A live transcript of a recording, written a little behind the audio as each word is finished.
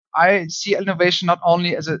I see innovation not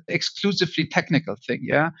only as an exclusively technical thing.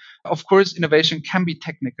 Yeah. Of course, innovation can be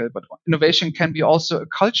technical, but innovation can be also a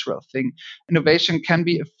cultural thing. Innovation can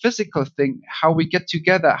be a physical thing, how we get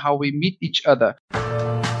together, how we meet each other.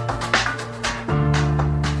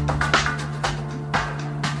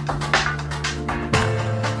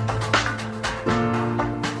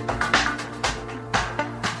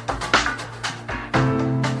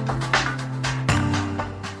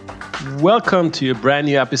 Welcome to a brand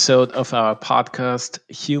new episode of our podcast,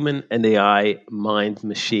 Human and AI, Mind,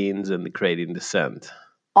 Machines, and the Gradient Descent.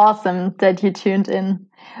 Awesome that you tuned in.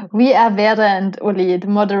 We are Vera and Uli, the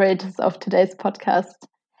moderators of today's podcast.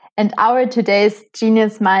 And our today's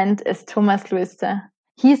genius mind is Thomas Luister.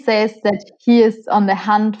 He says that he is on the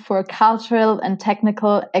hunt for cultural and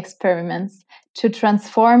technical experiments to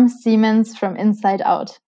transform Siemens from inside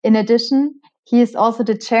out. In addition, he is also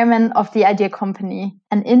the chairman of the iDeaCompany,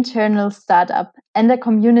 an internal startup and a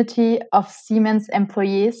community of Siemens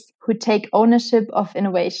employees who take ownership of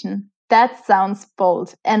innovation. That sounds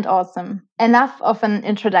bold and awesome. Enough of an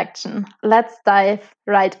introduction. Let's dive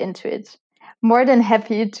right into it. More than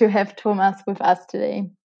happy to have Thomas with us today.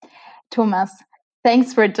 Thomas,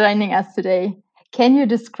 thanks for joining us today. Can you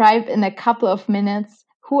describe in a couple of minutes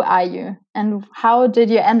who are you and how did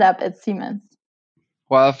you end up at Siemens?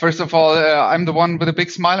 Well, first of all, I'm the one with a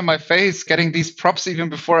big smile on my face getting these props even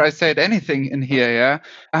before I said anything in here. Yeah.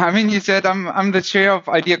 I mean, you said I'm the chair of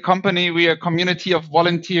iDeaCompany. We are a community of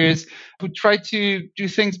volunteers who try to do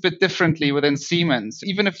things a bit differently within Siemens.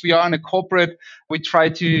 Even if we are in a corporate, we try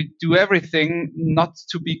to do everything not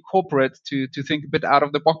to be corporate, to think a bit out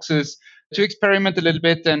of the boxes, to experiment a little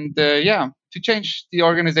bit and to change the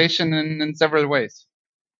organization in several ways.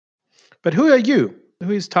 But who are you? Who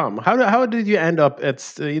is Tom? How did you end up at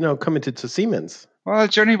committed to Siemens? Well, the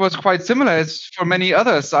journey was quite similar as for many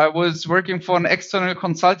others. I was working for an external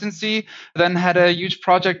consultancy, then had a huge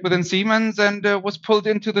project within Siemens and was pulled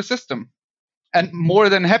into the system. And more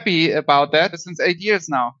than happy about that since 8 years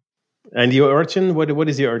now. And your origin, what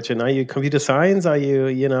is your origin? Are you computer science? Are you,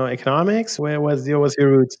 economics? Where was your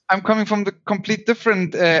roots? I'm coming from the complete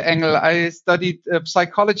different angle. I studied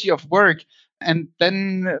psychology of work and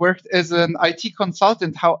then worked as an IT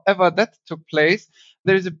consultant. However, that took place.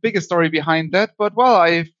 There is a bigger story behind that. But well,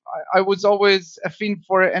 I was always affine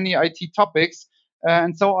for any IT topics.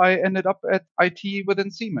 And so I ended up at IT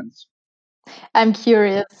within Siemens. I'm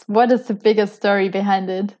curious, what is the biggest story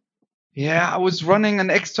behind it? Yeah, I was running an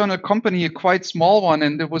external company, a quite small one,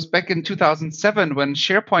 and it was back in 2007 when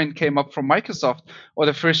SharePoint came up from Microsoft, or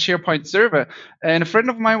the first SharePoint server. And a friend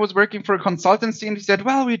of mine was working for a consultancy, and he said,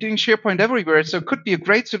 well, we're doing SharePoint everywhere, so it could be a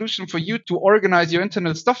great solution for you to organize your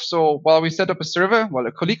internal stuff. So while we set up a server, well,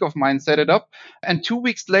 a colleague of mine set it up. And 2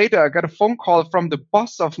 weeks later, I got a phone call from the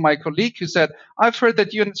boss of my colleague who said, I've heard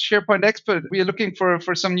that you're a SharePoint expert. We are looking for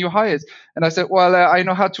some new hires. And I said, well, I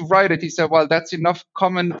know how to write it. He said, well, that's enough.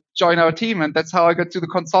 Come and join our team. And that's how I got to the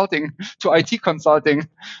consulting, to IT consulting.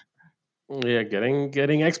 Yeah,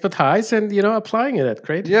 getting expertise and applying it.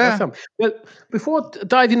 Great. Yeah. Awesome. But before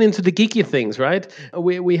diving into the geeky things, right?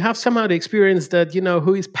 We have somehow the experience that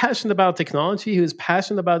who is passionate about technology, who is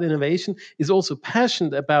passionate about innovation, is also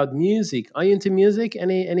passionate about music. Are you into music?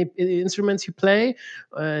 Any instruments you play?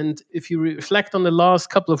 And if you reflect on the last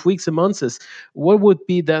couple of weeks and months, what would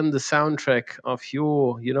be then the soundtrack of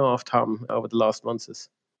your, of Tom over the last months?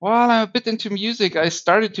 Well, I'm a bit into music. I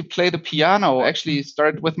started to play the piano. Actually,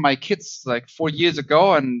 started with my kids like 4 years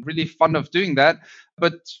ago, and really fond of doing that.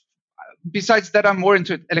 But besides that, I'm more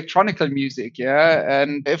into electronical music. Yeah,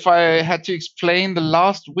 and if I had to explain the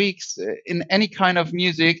last weeks in any kind of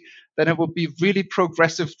music, then it would be really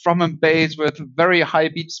progressive drum and bass with very high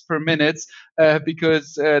beats per minute,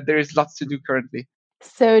 because there is lots to do currently.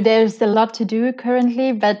 So there's a lot to do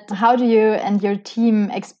currently, but how do you and your team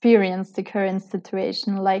experience the current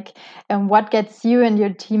situation? And what gets you and your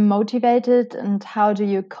team motivated, and how do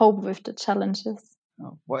you cope with the challenges?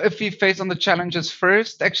 Well, if we face on the challenges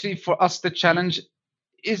first, actually for us, the challenge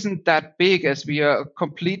isn't that big as we are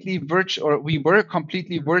completely virtual, or we were a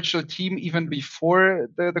completely virtual team even before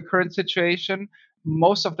the current situation.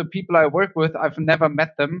 Most of the people I work with, I've never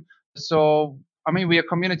met them. So I mean, we're a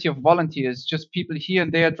community of volunteers, just people here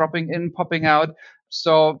and there dropping in, popping out.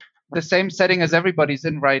 So the same setting as everybody's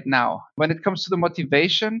in right now. When it comes to the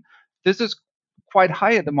motivation, this is quite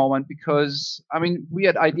high at the moment because, I mean, we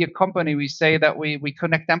at iDeaCompany, we say that we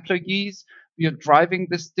connect employees. We are driving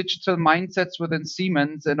this digital mindsets within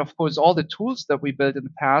Siemens. And of course, all the tools that we built in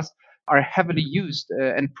the past, are heavily used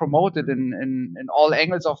and promoted in all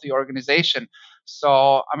angles of the organization.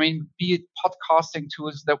 So, I mean, be it podcasting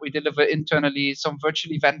tools that we deliver internally, some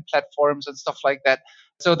virtual event platforms and stuff like that.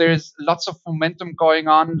 So there's lots of momentum going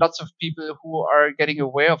on, lots of people who are getting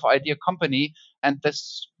aware of iDeaCompany, and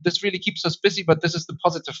this really keeps us busy. But this is the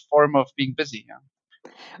positive form of being busy.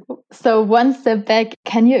 Yeah. So one step back,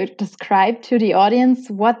 can you describe to the audience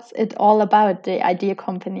what's it all about, the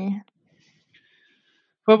iDeaCompany?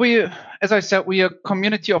 Well, as I said, we are a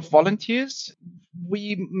community of volunteers.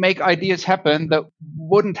 We make ideas happen that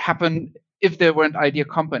wouldn't happen if there weren't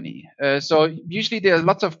iDeaCompany. So usually there are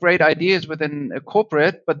lots of great ideas within a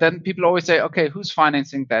corporate, but then people always say, okay, who's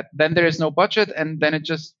financing that? Then there is no budget, and then it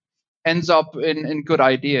just ends up in good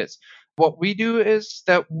ideas. What we do is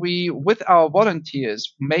that we, with our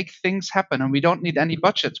volunteers, make things happen, and we don't need any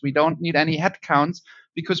budgets. We don't need any headcounts,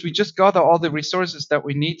 because we just gather all the resources that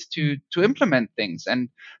we need to implement things. And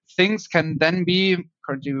things can then be,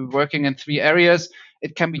 currently we're working in 3 areas.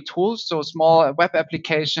 It can be tools, so small web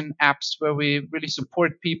application apps where we really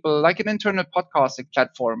support people, like an internal podcasting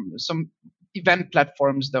platform, some event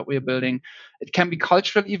platforms that we're building. It can be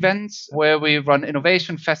cultural events where we run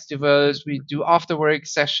innovation festivals, we do after-work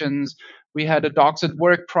sessions. We had a Dogs at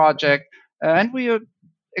Work project, and we are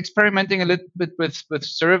experimenting a little bit with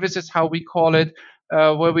services, how we call it,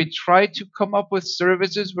 where we try to come up with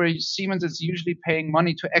services where Siemens is usually paying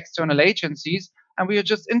money to external agencies, and we are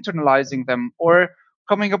just internalizing them, or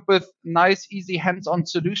coming up with nice, easy, hands-on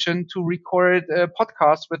solution to record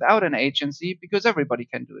podcasts without an agency, because everybody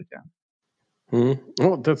can do it. Yeah.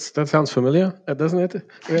 Oh, that sounds familiar, doesn't it?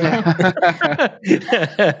 Yeah.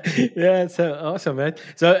 Yeah, so awesome, man.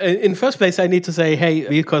 So in first place, I need to say, hey,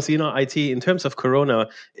 because IT in terms of Corona,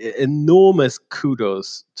 enormous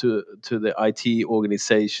kudos to the IT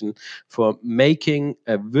organization for making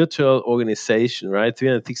a virtual organization, right?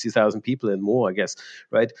 360,000 people and more, I guess,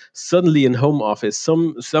 right? Suddenly in home office,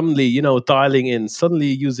 suddenly dialing in, suddenly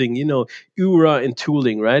using URA and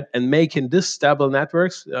tooling, right, and making this stable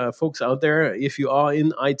networks, folks out there. If you are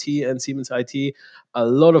in IT and Siemens IT, a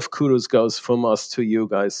lot of kudos goes from us to you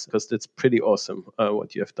guys, because that's pretty awesome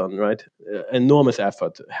what you have done, right? Enormous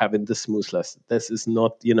effort having this smoothness. This is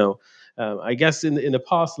not, I guess in the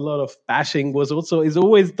past, a lot of bashing is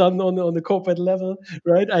always done on the corporate level,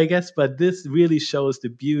 right? I guess, but this really shows the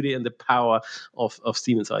beauty and the power of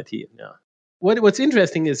Siemens IT. Yeah. What's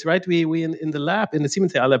interesting is, right, we in the lab, in the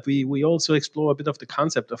Siemens AI lab, we also explore a bit of the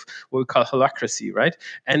concept of what we call holacracy, right?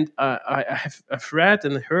 And I've read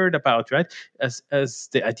and heard about, right, as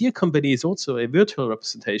the iDeaCompany is also a virtual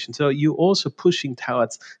representation. So you're also pushing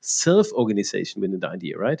towards self-organization within the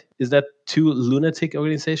idea, right? Is that too lunatic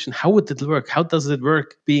organization? How would it work? How does it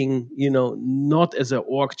work being, not as an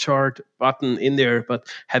org chart button in there, but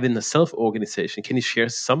having a self-organization? Can you share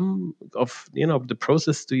some of, the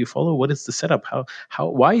process do you follow? What is the setup?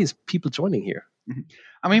 Why is people joining here? Mm-hmm.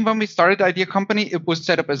 I mean, when we started iDeaCompany, it was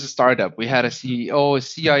set up as a startup. We had a CEO, a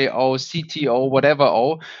CIO, CTO,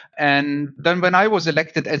 whatever. And then when I was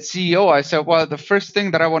elected as CEO, I said, well, the first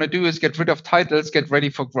thing that I want to do is get rid of titles, get ready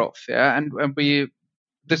for growth. Yeah. And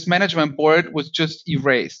this management board was just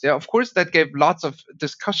erased. Yeah, of course, that gave lots of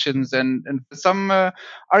discussions and some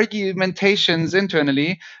argumentations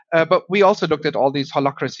internally. But we also looked at all these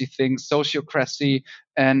holacracy things, sociocracy,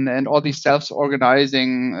 and all these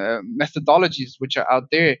self-organizing methodologies which are out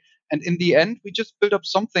there. And in the end, we just built up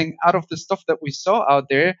something out of the stuff that we saw out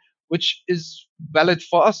there, which is valid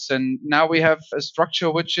for us. And now we have a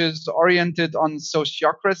structure which is oriented on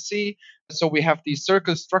sociocracy. So we have these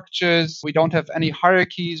circle structures. We don't have any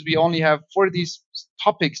hierarchies. We only have, for these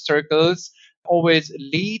topic circles, always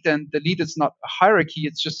lead. And the lead is not a hierarchy.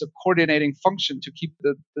 It's just a coordinating function to keep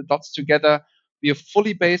the dots together. We are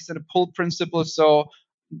fully based on a pull principle. So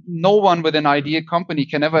no one within iDeaCompany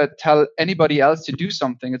can ever tell anybody else to do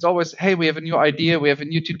something. It's always, hey, we have a new idea. We have a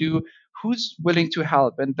new to do. Who's willing to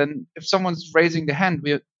help? And then if someone's raising the hand,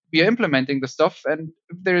 we are implementing the stuff. And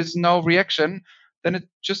if there is no reaction, then it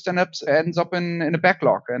just ends up in a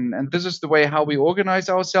backlog. And this is the way how we organize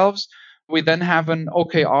ourselves. We then have an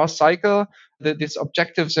OKR cycle, these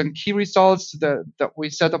objectives and key results that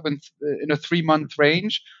we set up in a 3-month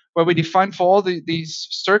range, where we define for all these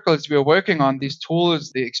circles we are working on, these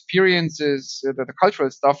tools, the experiences, the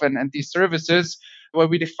cultural stuff, and these services, where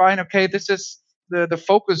we define, okay, this is the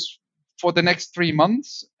focus for the next 3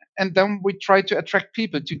 months. And then we try to attract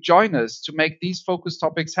people to join us to make these focus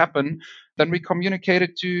topics happen. Then we communicate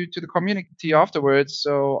it to the community afterwards.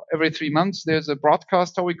 So every 3 months, there's a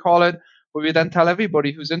broadcast, how we call it, where we then tell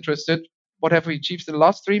everybody who's interested what have we achieved in the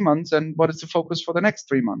last 3 months and what is the focus for the next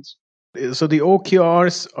 3 months. So the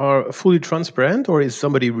OKRs are fully transparent, or is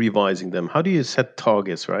somebody revising them? How do you set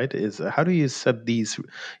targets, right? How do you set these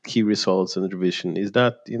key results in the revision? Is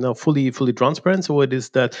that fully transparent, or it is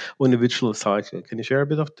that individual cycle? Can you share a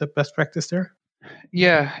bit of the best practice there?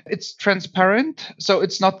 Yeah, it's transparent. So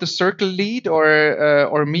it's not the circle lead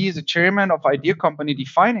or me as a chairman of iDeaCompany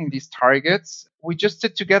defining these targets. We just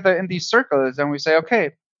sit together in these circles and we say,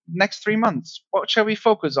 okay, next 3 months, what shall we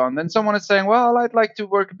focus on? Then someone is saying, well, I'd like to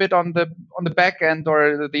work a bit on the back end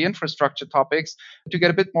or the infrastructure topics to get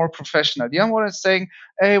a bit more professional. The other one is saying,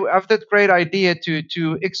 hey, I've that great idea to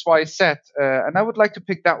XYZ, and I would like to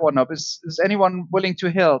pick that one up. Is anyone willing to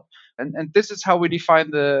help? And this is how we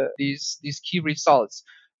define these key results.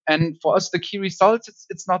 And for us, the key results,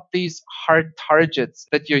 it's not these hard targets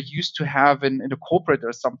that you're used to have in a corporate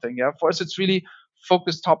or something. Yeah, for us, it's really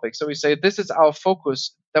focused topics. So we say this is our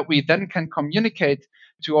focus that we then can communicate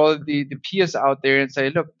to all the peers out there and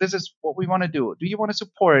say, look, this is what we want to do. Do you want to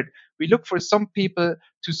support? We look for some people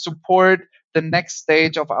to support the next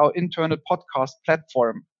stage of our internal podcast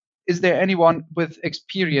platform. Is there anyone with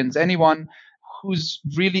experience, anyone who's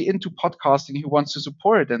really into podcasting who wants to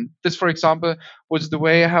support? And this, for example, was the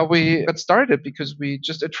way how we got started, because we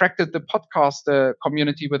just attracted the podcast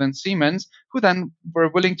community within Siemens, who then were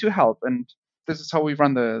willing to help. And this is how we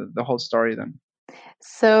run the whole story then.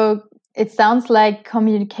 So it sounds like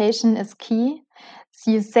communication is key.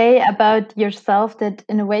 So you say about yourself that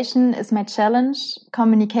innovation is my challenge,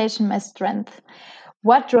 communication my strength.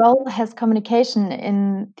 What role has communication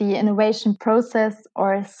in the innovation process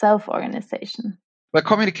or self-organization? Well,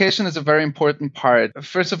 communication is a very important part.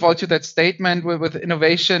 First of all, to that statement with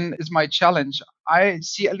innovation is my challenge. I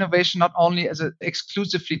see innovation not only as an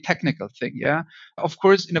exclusively technical thing. Yeah, of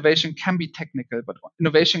course, innovation can be technical, but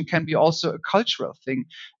innovation can be also a cultural thing.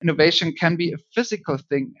 Innovation can be a physical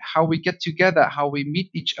thing, how we get together, how we meet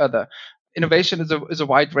each other. Innovation is a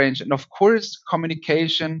wide range. And of course,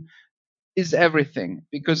 communication is everything,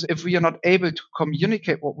 because if we are not able to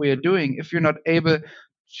communicate what we are doing, if you're not able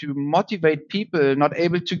to motivate people, not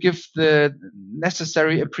able to give the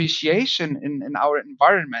necessary appreciation in our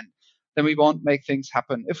environment, then we won't make things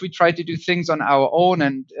happen. If we try to do things on our own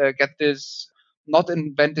and get this not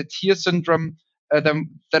invented here syndrome, then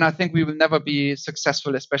I think we will never be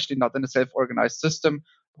successful, especially not in a self-organized system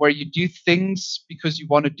where you do things because you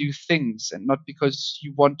want to do things and not because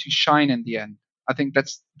you want to shine in the end. I think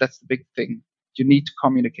that's the big thing. You need to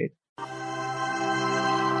communicate.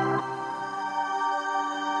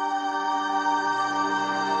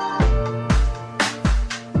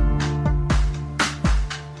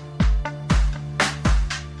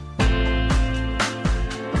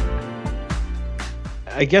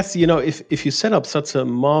 I guess, if you set up such a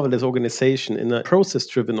marvelous organization in a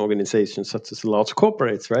process-driven organization, such as large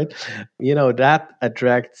corporates, right? That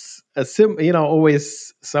attracts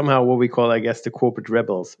always somehow what we call, I guess, the corporate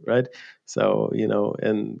rebels, right? So,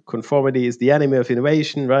 and conformity is the enemy of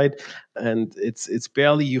innovation, right? And it's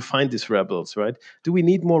barely you find these rebels, right? Do we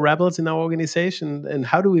need more rebels in our organization? And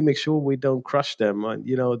how do we make sure we don't crush them? And,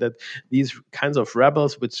 that these kinds of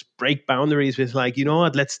rebels which break boundaries with like,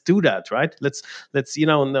 what, let's do that, right? Let's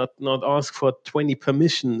not ask for 20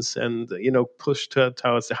 permissions and, push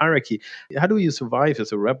towards the hierarchy. How do you survive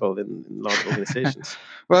as a rebel in large organizations?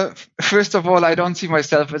 Well, first of all, I don't see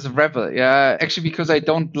myself as a rebel. Yeah, actually, because I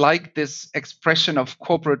don't like this expression of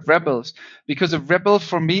corporate rebels. Because a rebel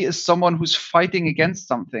for me is someone who's fighting against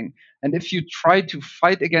something. And if you try to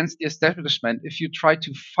fight against the establishment, if you try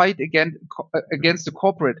to fight against the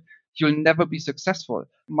corporate, you'll never be successful.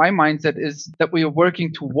 My mindset is that we are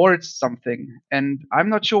working towards something. And I'm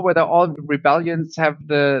not sure whether all rebellions have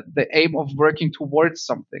the aim of working towards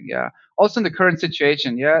something. Yeah. Also in the current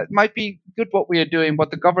situation, yeah, it might be good what we are doing,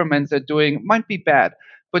 what the governments are doing might be bad.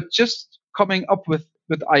 But just coming up with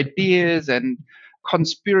ideas and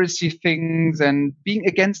conspiracy things and being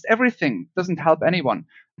against everything doesn't help anyone.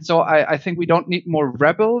 So I think we don't need more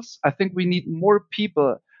rebels. I think we need more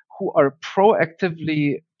people who are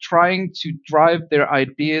proactively trying to drive their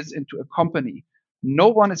ideas into a company. No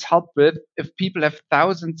one is helped with if people have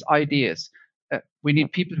thousands of ideas. We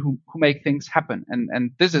need people who make things happen.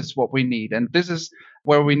 And this is what we need. And this is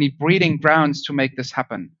where we need breeding grounds to make this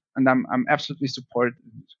happen. And I'm absolutely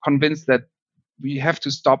convinced that we have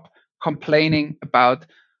to stop complaining about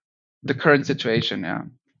the current situation. Yeah.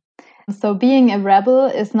 So being a rebel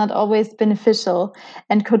is not always beneficial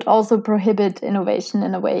and could also prohibit innovation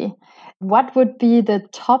in a way. What would be the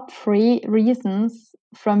top 3 reasons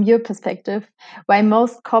from your perspective why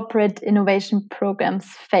most corporate innovation programs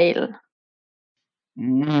fail?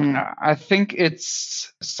 I think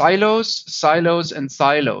it's silos, and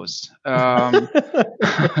silos. Okay.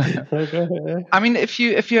 I mean, if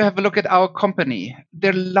you have a look at our company,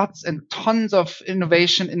 there are lots and tons of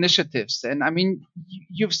innovation initiatives, and I mean,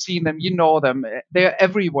 you've seen them, you know them. They're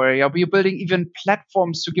everywhere. Yeah, we're building even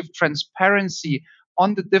platforms to give transparency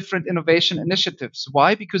on the different innovation initiatives.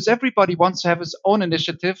 Why? Because everybody wants to have his own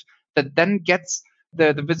initiative that then gets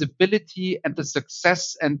the visibility and the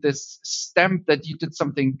success and this stamp that you did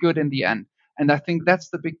something good in the end. And I think that's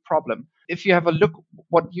the big problem. If you have a look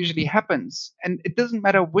what usually happens, and it doesn't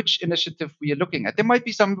matter which initiative we are looking at, there might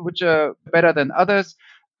be some which are better than others,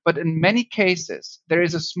 but in many cases, there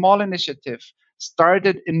is a small initiative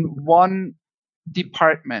started in one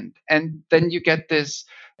department, and then you get this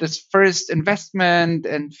first investment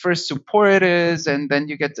and first supporters, and then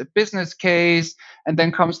you get a business case, and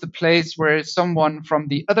then comes the place where someone from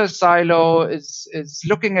the other silo is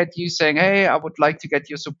looking at you saying, hey, I would like to get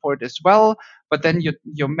your support as well, but then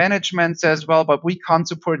your management says, well, but we can't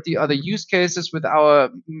support the other use cases with our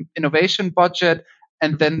innovation budget,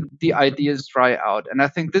 and then the ideas dry out. And I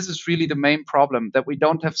think this is really the main problem, that we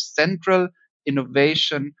don't have central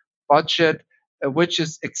innovation budget which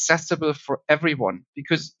is accessible for everyone,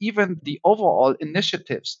 because even the overall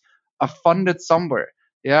initiatives are funded somewhere.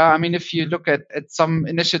 Yeah, I mean, if you look at some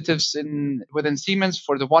initiatives within Siemens,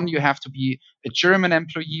 for the one you have to be a German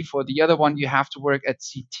employee, for the other one you have to work at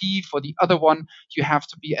CT, for the other one you have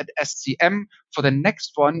to be at SCM, for the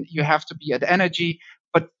next one you have to be at Energy.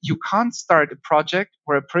 But you can't start a project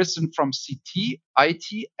where a person from CT,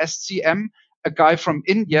 IT, SCM, a guy from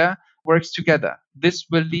India works together. This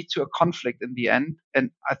will lead to a conflict in the end. And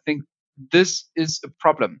I think this is a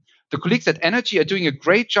problem. The colleagues at Energy are doing a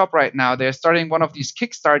great job right now. They're starting one of these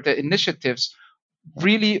Kickstarter initiatives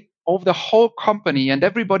really over the whole company, and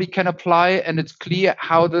everybody can apply, and it's clear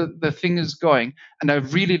how the thing is going. And I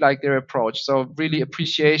really like their approach. So really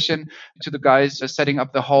appreciation to the guys setting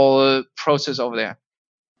up the whole process over there.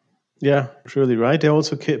 Yeah, truly right. They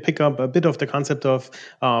also pick up a bit of the concept of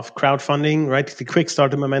crowdfunding, right? The quick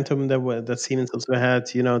starter momentum that Siemens also had,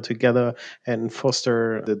 together and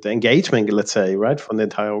foster the engagement, let's say, right, from the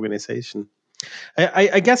entire organization.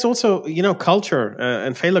 I guess also, culture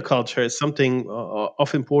and failure culture is something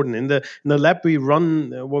of important. In the lab, we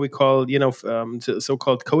run what we call,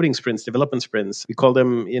 so-called coding sprints, development sprints. We call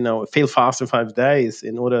them, fail fast in 5 days,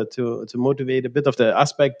 in order to motivate a bit of the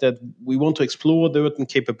aspect that we want to explore certain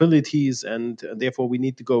capabilities, and therefore we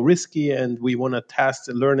need to go risky, and we want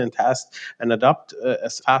to learn and test and adapt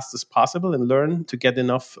as fast as possible, and learn to get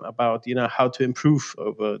enough about, how to improve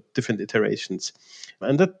over different iterations.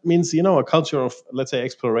 And that means, a culture of, let's say,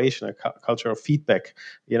 exploration, a culture of feedback,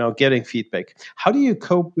 getting feedback. How do you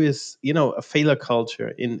cope with, a failure culture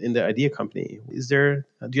in the iDeaCompany? Do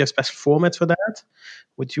you have special formats for that?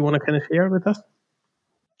 Would you want to kind of share with us?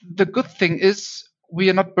 The good thing is we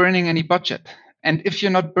are not burning any budget. And if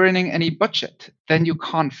you're not burning any budget, then you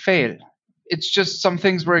can't fail. It's just some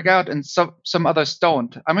things work out and some others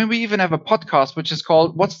don't. I mean, we even have a podcast which is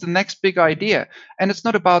called What's the Next Big Idea? And it's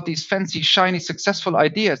not about these fancy, shiny, successful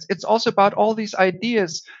ideas. It's also about all these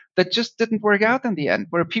ideas that just didn't work out in the end,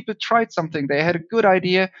 where people tried something, they had a good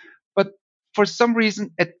idea, but for some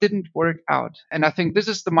reason it didn't work out. And I think this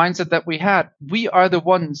is the mindset that we had. We are the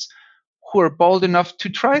ones who are bold enough to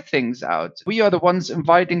try things out. We are the ones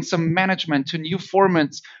inviting some management to new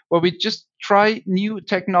formats where we just try new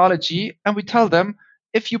technology, and we tell them,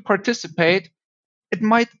 if you participate, it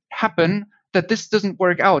might happen that this doesn't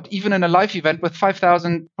work out, even in a live event with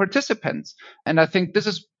 5,000 participants. And I think this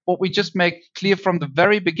is what we just make clear from the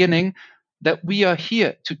very beginning, that we are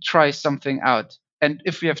here to try something out. And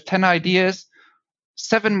if we have 10 ideas,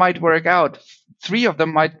 7 might work out, 3 of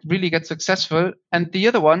them might really get successful, and the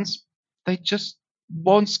other ones, they just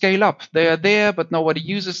won't scale up. They are there, but nobody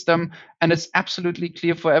uses them. And it's absolutely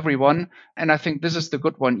clear for everyone. And I think this is the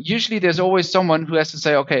good one. Usually there's always someone who has to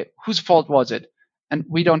say, okay, whose fault was it? And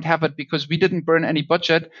we don't have it because we didn't burn any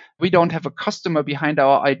budget. We don't have a customer behind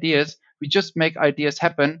our ideas. We just make ideas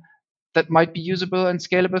happen that might be usable and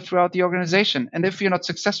scalable throughout the organization. And if you're not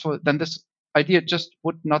successful, then this idea just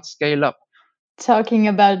would not scale up. Talking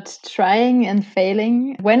about trying and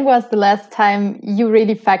failing, when was the last time you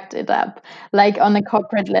really fucked it up, like on a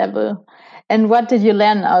corporate level? And what did you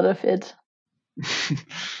learn out of it?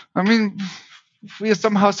 I mean, we are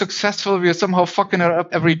somehow successful. We are somehow fucking it up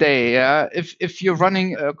every day. Yeah? If you're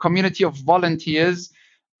running a community of volunteers,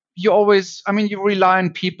 you always, you rely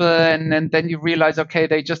on people, and then you realize, okay,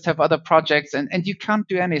 they just have other projects, and you can't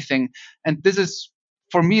do anything. And this is,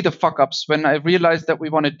 for me, the fuck ups, when I realize that we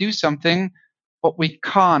want to do something, but we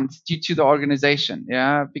can't due to the organization.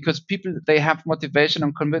 Yeah, because people, they have motivation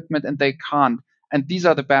and commitment and they can't. And these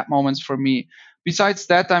are the bad moments for me. Besides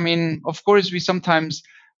that, I mean, of course, we sometimes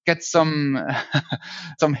get some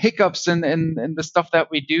some hiccups in the stuff that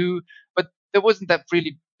we do, but there wasn't that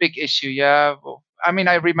really big issue. Yeah. I mean,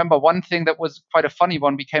 I remember one thing that was quite a funny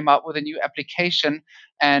one. We came out with a new application,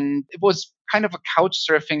 and it was kind of a couch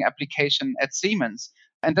surfing application at Siemens.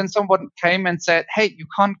 And then someone came and said, "Hey, you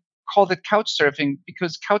can't call it couch surfing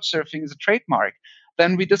because couch surfing is a trademark."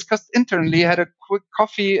 Then we discussed internally, had a quick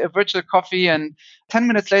coffee, a virtual coffee, and 10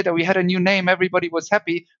 minutes later, we had a new name. Everybody was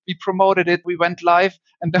happy. We promoted it. We went live.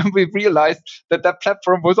 And then we realized that that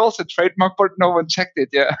platform was also trademarked, but no one checked it.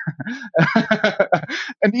 Yeah.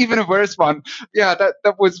 And even a worse one. Yeah,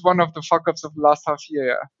 that was one of the fuck ups of the last half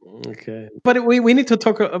year. Yeah. Okay. But we need to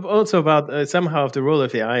talk also about somehow of the role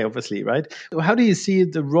of AI, obviously, right? How do you see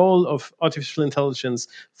the role of artificial intelligence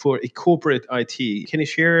for a corporate IT? Can you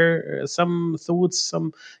share some thoughts,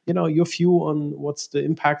 your view on what's the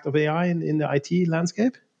impact of AI in the IT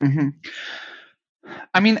landscape? Mm-hmm.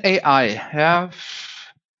 I mean, AI, yeah.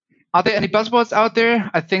 Are there any buzzwords out there?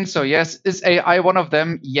 I think so, yes. Is AI one of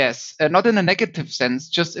them? Yes. Not in a negative sense,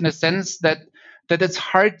 just in a sense that it's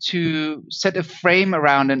hard to set a frame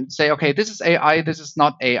around and say, okay, this is AI, this is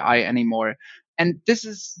not AI anymore. And this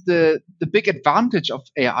is the big advantage of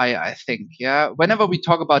AI, I think. Yeah. Whenever we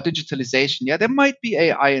talk about digitalization, yeah, there might be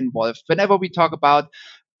AI involved. Whenever we talk about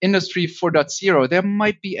Industry 4.0, there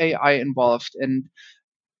might be AI involved. And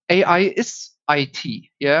AI is IT,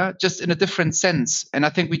 yeah, just in a different sense. And I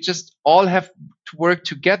think we just all have to work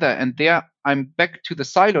together. And there I'm back to the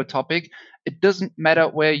silo topic. It doesn't matter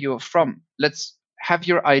where you're from. Let's have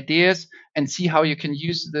your ideas and see how you can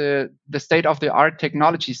use the state of the art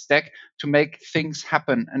technology stack to make things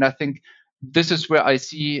happen. And I think this is where I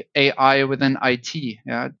see AI within IT,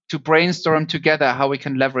 yeah, to brainstorm together how we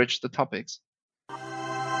can leverage the topics.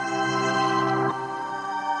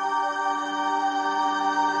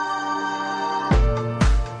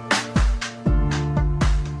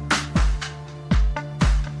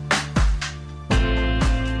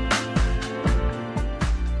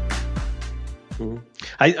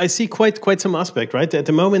 I see quite some aspect, right? At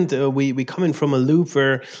the moment, we come in from a loop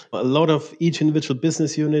where a lot of each individual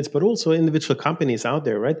business units, but also individual companies out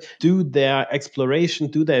there, right, do their exploration,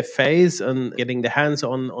 do their phase on getting the hands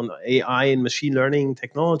on AI and machine learning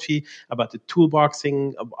technology, about the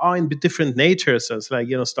toolboxing, are in different natures. So it's like,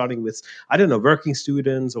 starting with, I don't know, working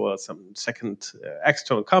students or some second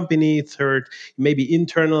external company, third, maybe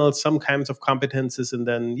internal, some kinds of competences, and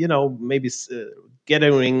then, maybe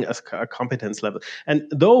gathering a competence level. And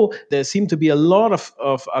though there seem to be a lot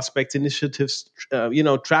of aspects, initiatives,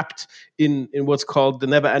 trapped in what's called the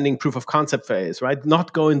never-ending proof of concept phase, right?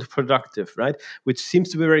 Not going to productive, right? Which seems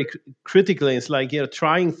to be very critical. It's like,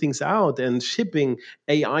 trying things out and shipping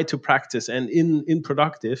AI to practice and in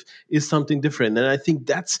productive is something different. And I think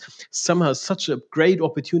that's somehow such a great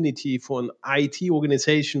opportunity for an IT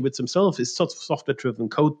organization, which themselves is sort of software-driven,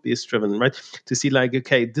 code-based driven, right? To see like,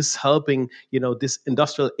 okay, this helping, this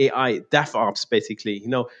industrial AI DevOps, basically,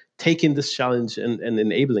 taking this challenge and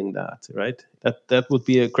enabling that, right? That would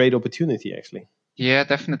be a great opportunity, actually. Yeah,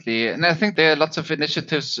 definitely. And I think there are lots of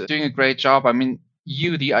initiatives doing a great job. I mean,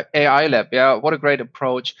 the AI Lab, yeah, what a great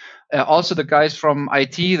approach. Also, the guys from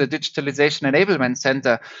IT, the Digitalization Enablement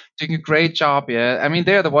Center, doing a great job. Yeah, I mean,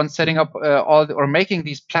 they're the ones setting up making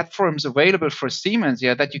these platforms available for Siemens.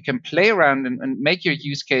 Yeah, that you can play around and make your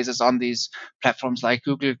use cases on these platforms like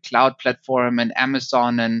Google Cloud Platform and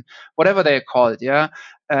Amazon and whatever they're called. Yeah.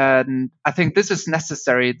 And I think this is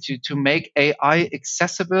necessary to make AI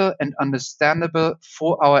accessible and understandable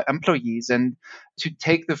for our employees and to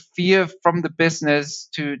take the fear from the business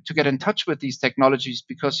to get in touch with these technologies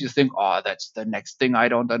because you think, oh, that's the next thing I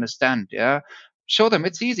don't understand. Yeah. Show them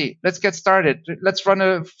it's easy. Let's get started. Let's run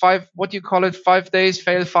a 5 days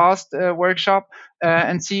fail fast workshop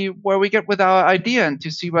and see where we get with our idea and to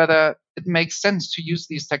see whether it makes sense to use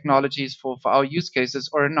these technologies for our use cases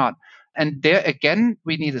or not. And there again,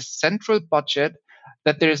 we need a central budget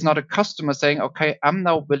that there is not a customer saying, okay, I'm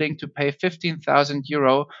now willing to pay 15,000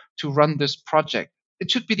 euro to run this project.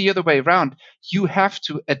 It should be the other way around. You have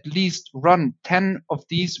to at least run 10 of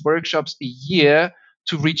these workshops a year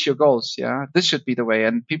to reach your goals. Yeah, this should be the way.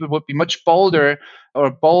 And people would be much bolder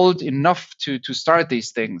or bold enough to start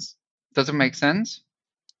these things. Does it make sense?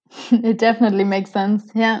 It definitely makes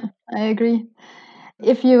sense. Yeah, I agree.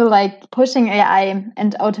 If you like pushing AI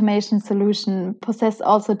and automation solution possess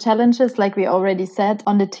also challenges, like we already said,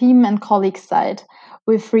 on the team and colleague side.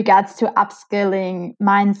 with regards to upskilling,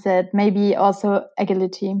 mindset, maybe also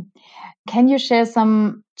agility. Can you share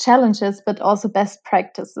some challenges, but also best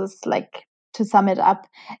practices, like to sum it up,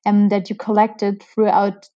 that you collected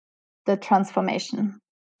throughout the transformation?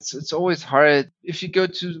 It's always hard if you go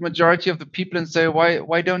to the majority of the people and say,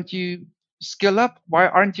 why don't you skill up? Why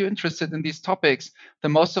aren't you interested in these topics?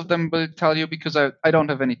 Then most of them will tell you because I don't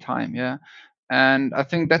have any time. Yeah. And I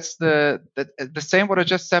think that's the same what I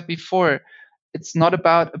just said before. It's not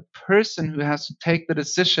about a person who has to take the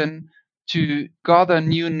decision to gather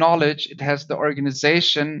new knowledge. It has the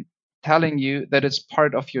organization telling you that it's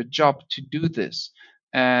part of your job to do this.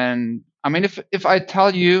 And I mean, if I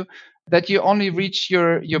tell you that you only reach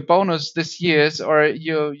your bonus this year's, or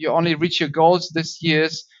you only reach your goals this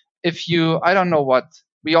year's if you, I don't know what,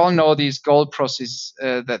 we all know these goal processes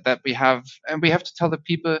that we have, and we have to tell the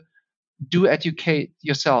people, do educate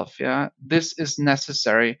yourself. Yeah, this is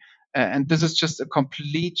necessary, and this is just a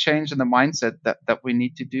complete change in the mindset that we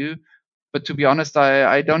need to do. But to be honest,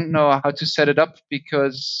 I don't know how to set it up,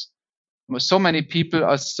 because so many people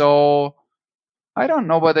are so, I don't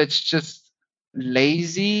know whether it's just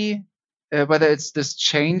lazy, whether it's this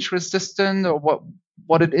change resistant, or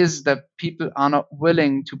what it is that people are not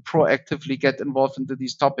willing to proactively get involved into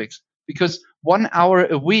these topics. Because 1 hour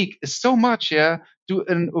a week is so much. Yeah, do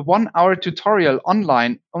a 1 hour tutorial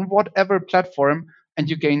online on whatever platform, and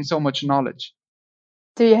you gain so much knowledge.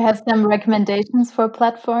 Do you have some recommendations for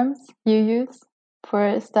platforms you use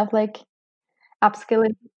for stuff like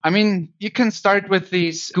upskilling? I mean, you can start with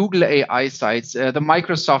these Google AI sites, the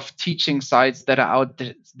Microsoft teaching sites that are out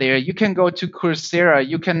there. You can go to Coursera.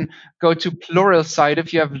 You can go to Pluralsight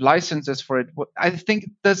if you have licenses for it. I think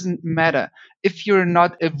it doesn't matter. If you're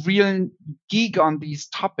not a real geek on these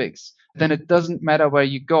topics, then it doesn't matter where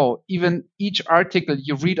you go. Even each article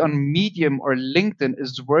you read on Medium or LinkedIn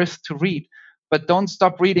is worth to read. But don't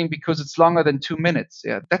stop reading because it's longer than 2 minutes.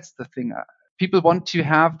 Yeah, that's the thing. People want to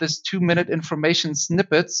have this 2-minute information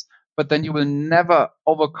snippets, but then you will never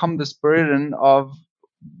overcome this burden of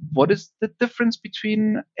what is the difference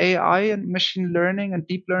between AI and machine learning and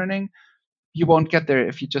deep learning. You won't get there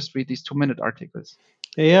if you just read these 2-minute articles.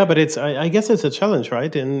 Yeah, but I guess it's a challenge,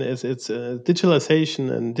 right? And it's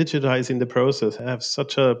digitalization and digitizing the process have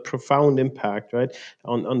such a profound impact, right,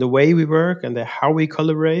 on the way we work and how we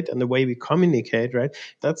collaborate and the way we communicate, right?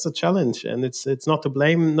 That's a challenge, and it's not to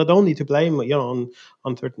blame, not only to blame,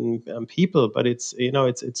 on certain people, but it's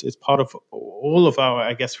it's part of all of our,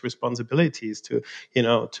 I guess, responsibilities to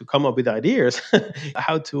to come up with ideas,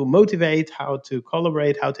 how to motivate, how to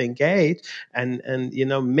collaborate, how to engage, and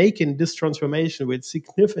making this transformation with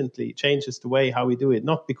significantly changes the way how we do it,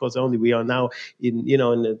 not because only we are now in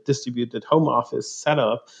a distributed home office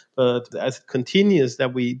setup, but as it continues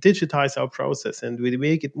that we digitize our process and we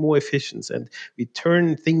make it more efficient and we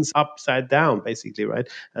turn things upside down, basically, right?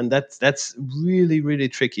 And that's really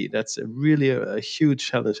tricky. That's really a huge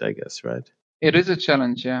challenge, I guess, right? It is a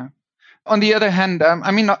challenge, yeah. On the other hand, I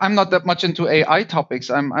mean, I'm not that much into AI topics.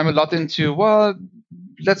 I'm a lot into, well,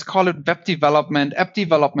 let's call it web development, app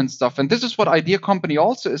development stuff. And this is what iDeaCompany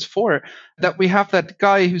also is for, that we have that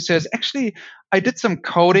guy who says, actually, I did some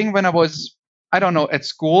coding when I was, I don't know, at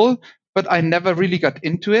school, but I never really got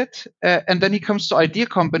into it. And then he comes to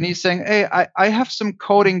iDeaCompany saying, hey, I have some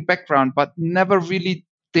coding background, but never really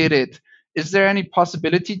did it. Is there any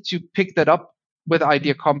possibility to pick that up with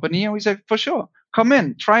iDeaCompany? And we said, for sure. Come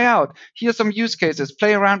in, try out. Here's some use cases,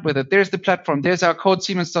 play around with it. There's the platform. There's our code,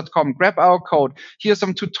 Siemens.com. Grab our code. Here's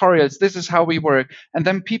some tutorials. This is how we work. And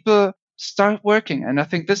then people start working. And I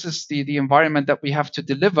think this is the environment that we have to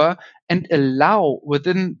deliver and allow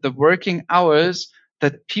within the working hours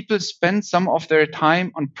that people spend some of their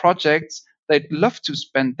time on projects they'd love to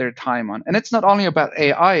spend their time on. And it's not only about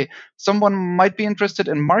AI. Someone might be interested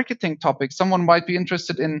in marketing topics. Someone might be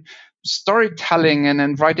interested in storytelling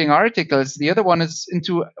and writing articles. The other one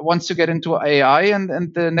wants to get into AI,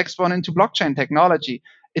 and the next one into blockchain technology.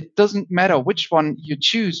 It doesn't matter which one you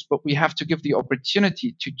choose, but we have to give the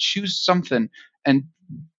opportunity to choose something. And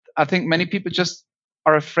I think many people just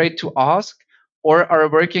are afraid to ask, or are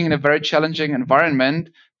working in a very challenging environment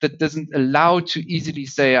that doesn't allow to easily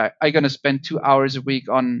say, I'm going to spend 2 hours a week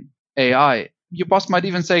on AI. Your boss might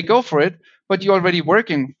even say, go for it, but you're already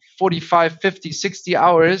working 45, 50, 60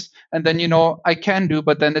 hours. And then, I can do,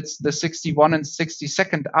 but then it's the 61 and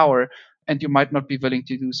 62nd hour, and you might not be willing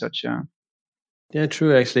to do such. Yeah. Yeah,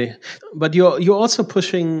 true, actually. But you're also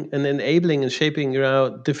pushing and enabling and shaping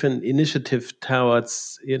different initiative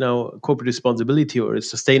towards corporate responsibility or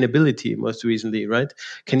sustainability most recently, right?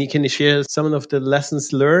 Can you share some of the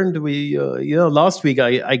lessons learned? We last week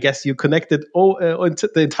I guess you connected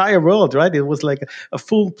the entire world, right? It was like a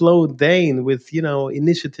full blown day with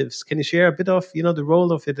initiatives. Can you share a bit of the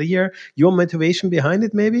role of it here, your motivation behind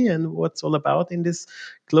it maybe, and what's all about in this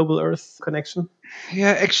global Earth connection?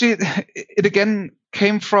 Yeah, actually, it again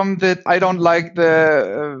came from that I don't like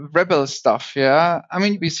the rebel stuff. Yeah. I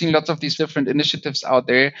mean, we've seen lots of these different initiatives out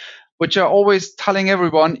there, which are always telling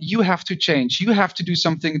everyone, you have to change. You have to do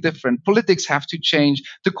something different. Politics have to change.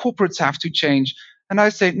 The corporates have to change. And I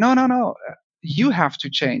say, no, no, no. You have to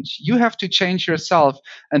change. You have to change yourself.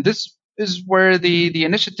 And this is where the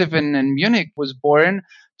initiative in Munich was born.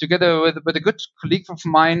 Together with a good colleague of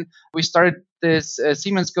mine, we started this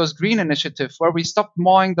Siemens Goes Green initiative, where we stopped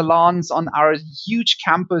mowing the lawns on our huge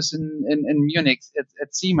campus in Munich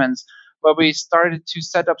at Siemens, where we started to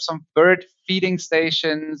set up some bird feeding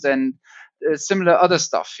stations and similar other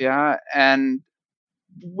stuff. Yeah. And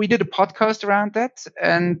we did a podcast around that,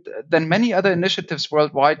 and then many other initiatives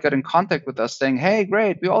worldwide got in contact with us saying, hey,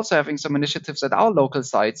 great, we're also having some initiatives at our local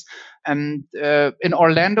sites. And in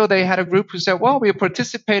Orlando, they had a group who said, well, we're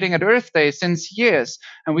participating at Earth Day since years.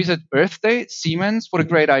 And we said, Earth Day, Siemens, what a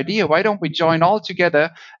great idea. Why don't we join all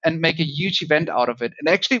together and make a huge event out of it? And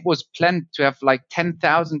actually it was planned to have like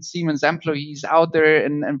 10,000 Siemens employees out there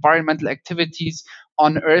in environmental activities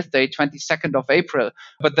on Earth Day, 22nd of April.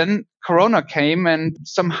 But then Corona came and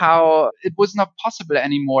somehow it was not possible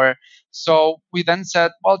anymore. So we then said,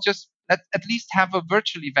 well, just let at least have a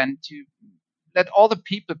virtual event to let all the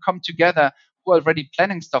people come together who are already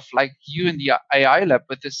planning stuff like you in the AI lab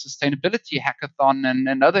with this sustainability hackathon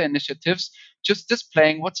and other initiatives, just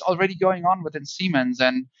displaying what's already going on within Siemens.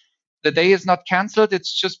 And the day is not canceled,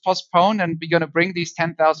 it's just postponed. And we're going to bring these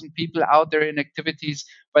 10,000 people out there in activities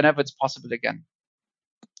whenever it's possible again.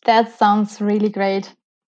 That sounds really great.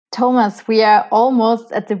 Thomas, we are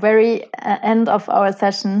almost at the very end of our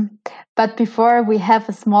session. But before, we have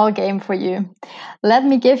a small game for you. Let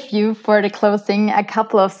me give you, for the closing, a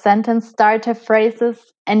couple of sentence starter phrases,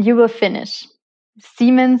 and you will finish.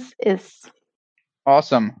 Siemens is.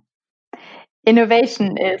 Awesome.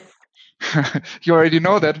 Innovation is. You already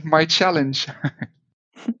know that, my challenge.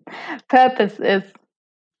 Purpose is.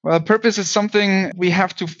 Well, purpose is something we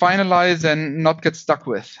have to finalize and not get stuck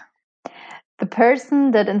with. The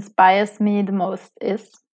person that inspires me the most is?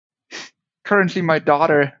 Currently my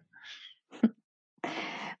daughter.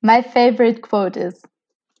 My favorite quote is?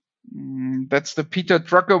 That's the Peter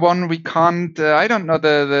Drucker one. We can't, I don't know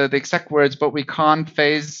the exact words, but we can't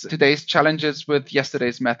face today's challenges with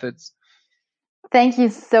yesterday's methods. Thank you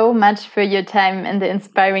so much for your time and the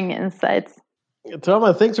inspiring insights.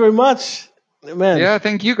 Thomas, thanks very much. Man. Yeah,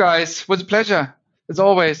 thank you guys. It was a pleasure, as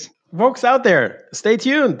always. Folks out there, stay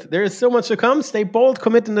tuned. There is so much to come. Stay bold,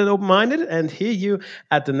 committed, and open-minded. And hear you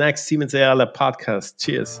at the next Siemens AI Lab podcast.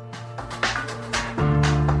 Cheers.